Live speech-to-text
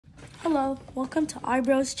Hello, welcome to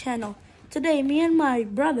Eyebrows channel. Today, me and my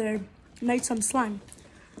brother made some slime.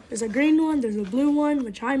 There's a green one, there's a blue one,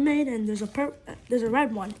 which I made, and there's a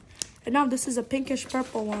red one. And now this is a pinkish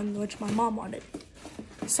purple one, which my mom wanted.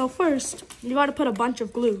 So first, you gotta put a bunch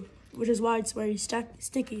of glue, which is why it's very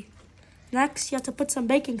sticky. Next, you have to put some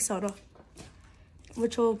baking soda,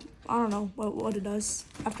 which will, I don't know what it does.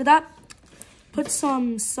 After that, put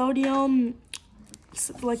some sodium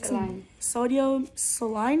saline,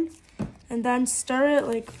 and then stir it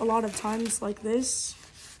like a lot of times like this.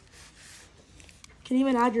 You can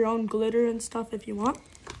even add your own glitter and stuff if you want.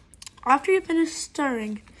 After you finish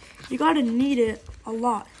stirring, you gotta knead it a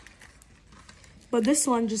lot. But this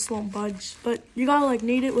one just won't budge. But you gotta like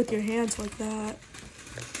knead it with your hands like that,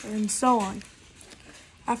 and so on.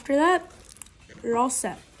 After that, you're all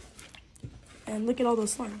set. And look at all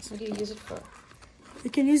those slimes. What do you use it for? You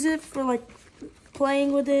can use it for like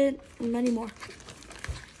playing with it and many more.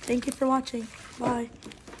 Thank you for watching. Bye.